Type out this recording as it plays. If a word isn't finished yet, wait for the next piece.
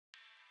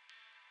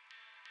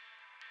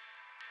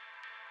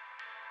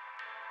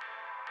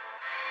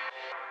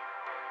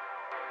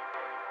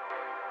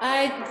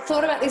I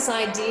thought about this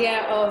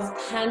idea of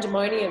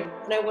pandemonium.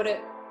 I know what it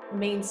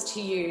means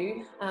to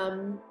you.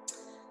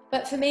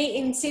 But for me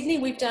in Sydney,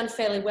 we've done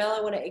fairly well.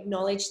 I want to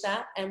acknowledge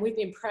that. And we've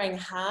been praying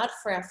hard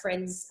for our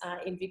friends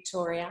in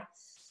Victoria.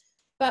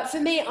 But for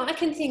me, I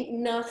can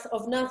think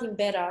of nothing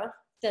better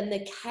than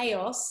the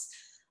chaos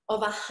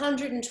of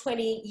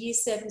 120 Year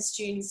 7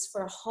 students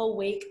for a whole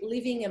week,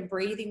 living and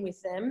breathing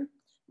with them.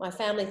 My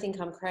family think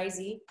I'm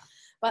crazy.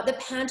 But the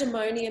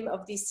pandemonium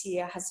of this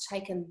year has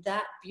taken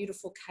that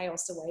beautiful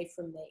chaos away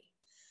from me.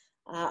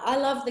 I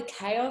love the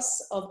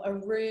chaos of a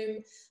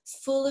room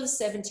full of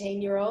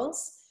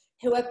 17-year-olds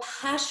who are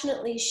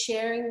passionately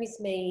sharing with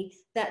me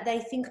that they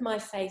think my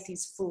faith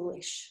is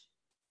foolish.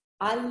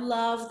 I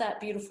love that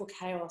beautiful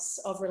chaos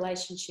of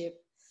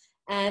relationship,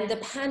 and the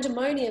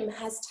pandemonium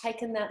has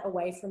taken that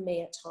away from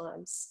me at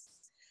times.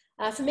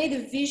 For me,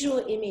 the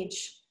visual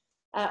image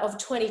of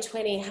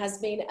 2020 has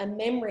been a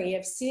memory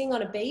of sitting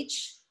on a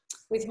beach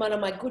with one of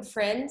my good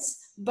friends,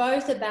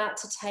 both about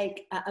to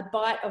take a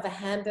bite of a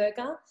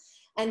hamburger.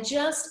 And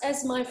just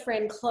as my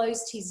friend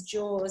closed his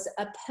jaws,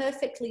 a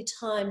perfectly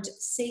timed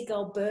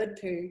seagull bird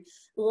poo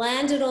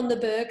landed on the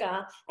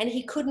burger and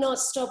he could not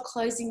stop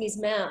closing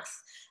his mouth.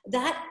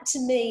 That to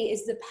me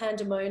is the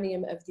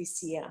pandemonium of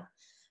this year.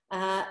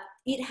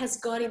 It has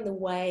got in the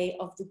way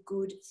of the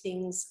good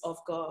things of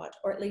God,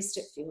 or at least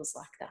it feels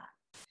like that.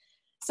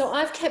 So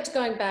I've kept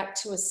going back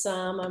to a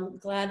psalm. I'm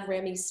glad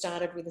Remy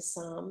started with a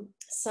psalm,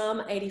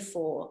 Psalm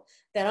 84,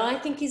 that I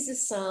think is a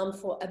psalm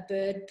for a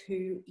bird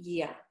poo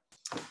year.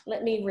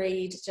 Let me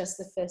read just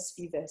the first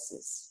few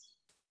verses.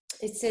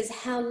 It says,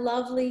 "How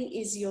lovely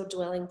is your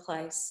dwelling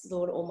place,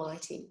 Lord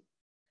Almighty.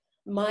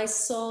 My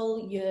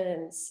soul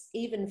yearns,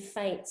 even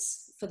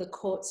faints, for the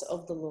courts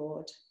of the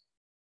Lord.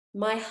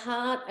 My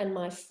heart and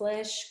my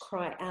flesh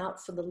cry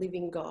out for the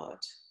living God.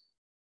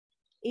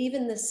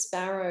 Even the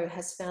sparrow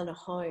has found a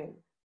home,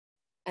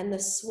 and the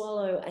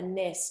swallow a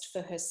nest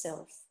for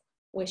herself,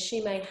 where she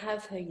may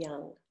have her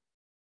young,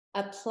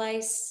 a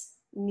place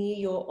near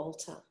your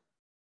altar.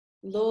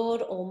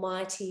 Lord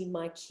Almighty,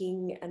 my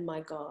King and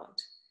my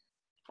God."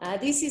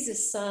 This is a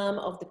psalm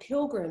of the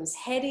pilgrims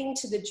heading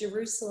to the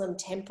Jerusalem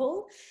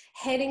temple,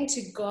 heading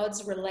to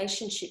God's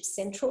relationship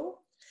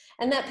central.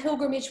 And that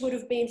pilgrimage would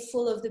have been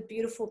full of the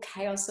beautiful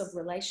chaos of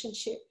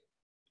relationship.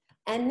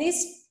 And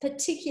this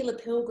particular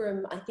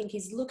pilgrim, I think,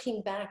 is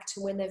looking back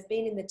to when they've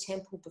been in the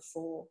temple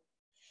before.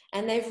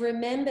 And they've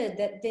remembered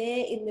that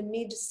there in the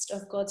midst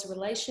of God's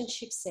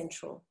relationship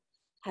central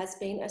has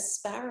been a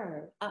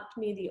sparrow up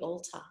near the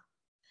altar.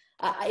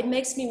 It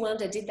makes me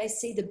wonder, did they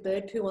see the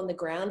bird poo on the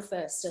ground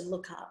first and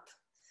look up?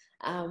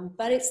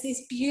 But it's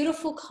this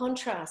beautiful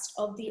contrast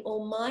of the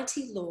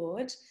Almighty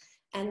Lord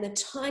and the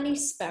tiny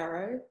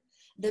sparrow.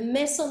 The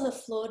mess on the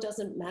floor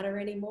doesn't matter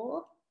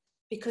anymore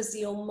because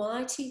the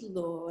Almighty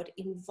Lord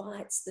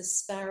invites the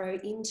sparrow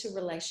into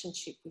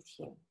relationship with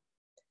him.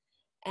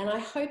 And I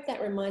hope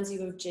that reminds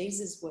you of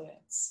Jesus'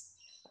 words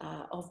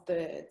of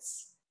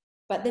birds.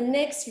 But the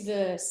next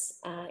verse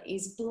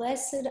is,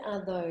 "Blessed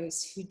are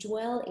those who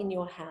dwell in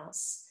your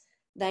house.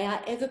 They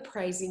are ever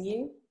praising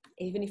you,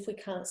 even if we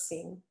can't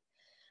sing.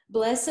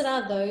 Blessed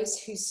are those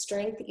whose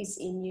strength is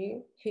in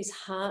you, whose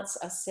hearts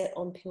are set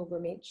on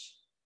pilgrimage.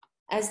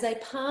 As they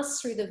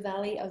pass through the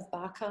valley of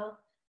Baca,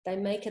 they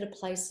make it a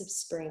place of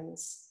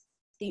springs.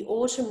 The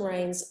autumn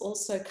rains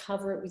also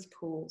cover it with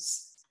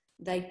pools.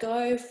 They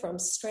go from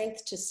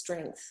strength to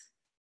strength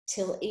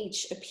till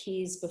each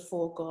appears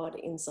before God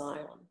in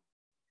Zion."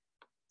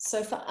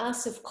 So for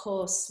us, of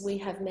course, we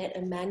have met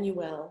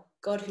Emmanuel,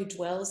 God who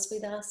dwells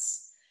with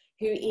us,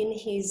 who in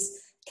his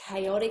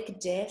chaotic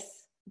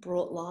death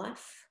brought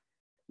life.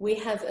 We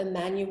have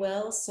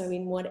Emmanuel, so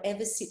in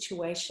whatever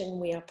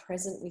situation we are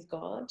present with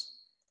God.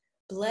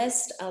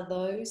 Blessed are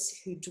those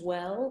who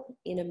dwell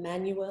in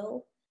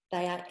Emmanuel.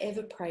 They are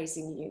ever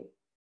praising you.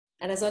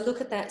 And as I look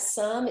at that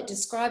psalm, it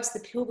describes the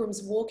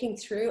pilgrims walking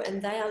through,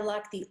 and they are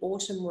like the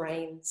autumn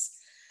rains.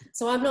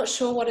 So I'm not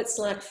sure what it's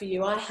like for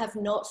you. I have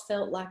not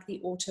felt like the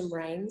autumn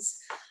rains,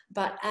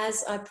 but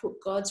as I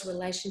put God's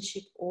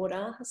relationship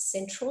order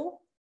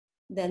central,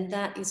 then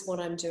that is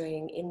what I'm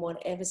doing in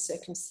whatever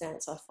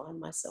circumstance I find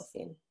myself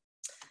in.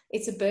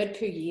 It's a bird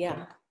poo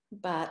year,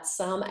 but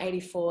Psalm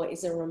 84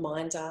 is a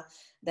reminder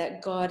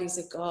that God is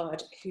a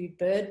God who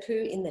bird poo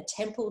in the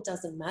temple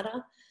doesn't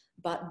matter,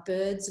 but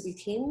birds with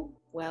him,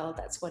 well,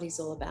 that's what he's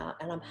all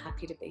about. And I'm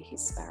happy to be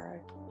his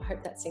sparrow. I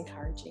hope that's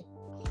encouraging.